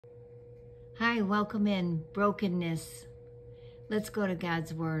Hi, welcome in. Brokenness. Let's go to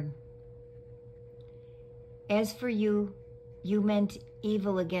God's Word. As for you, you meant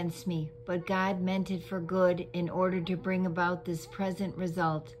evil against me, but God meant it for good in order to bring about this present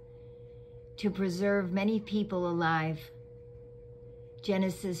result, to preserve many people alive.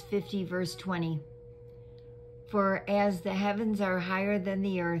 Genesis 50, verse 20. For as the heavens are higher than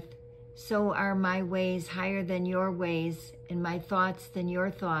the earth, so are my ways higher than your ways, and my thoughts than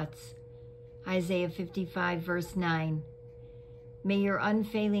your thoughts. Isaiah 55, verse 9. May your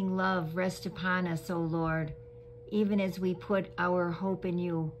unfailing love rest upon us, O Lord, even as we put our hope in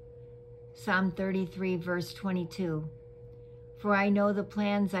you. Psalm 33, verse 22. For I know the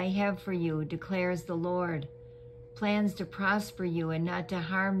plans I have for you, declares the Lord, plans to prosper you and not to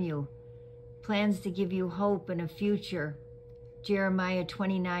harm you, plans to give you hope and a future. Jeremiah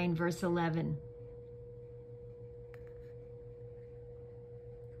 29, verse 11.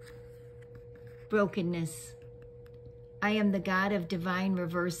 Brokenness. I am the God of divine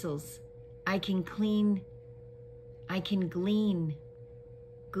reversals. I can glean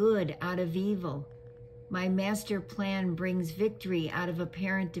good out of evil. My master plan brings victory out of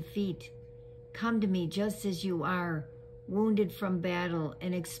apparent defeat. Come to me just as you are, wounded from battle,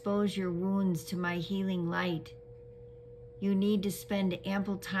 and expose your wounds to my healing light. You need to spend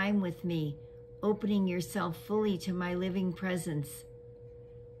ample time with me, opening yourself fully to my living presence.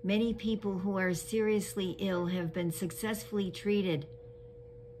 Many people who are seriously ill have been successfully treated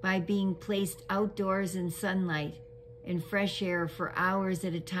by being placed outdoors in sunlight and fresh air for hours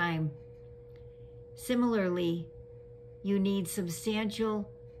at a time. Similarly, you need substantial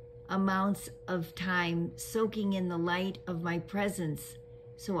amounts of time soaking in the light of my presence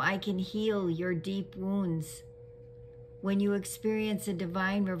so I can heal your deep wounds. When you experience a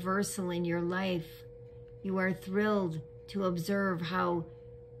divine reversal in your life, you are thrilled to observe how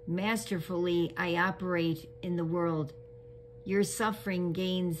masterfully I operate in the world. Your suffering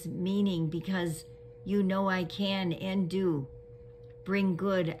gains meaning because you know I can and do bring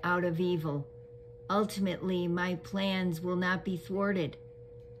good out of evil. Ultimately, my plans will not be thwarted.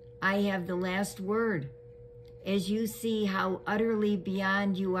 I have the last word. As you see how utterly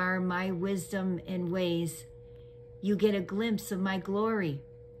beyond you are my wisdom and ways, you get a glimpse of my glory.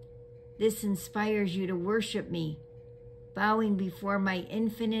 This inspires you to worship me, bowing before my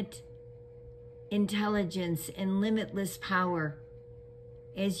infinite intelligence and limitless power.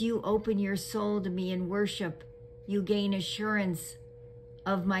 As you open your soul to me in worship, you gain assurance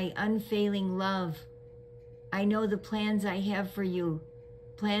of my unfailing love. I know the plans I have for you,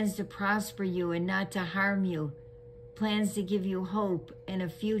 plans to prosper you and not to harm you, plans to give you hope and a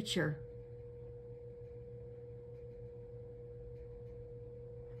future.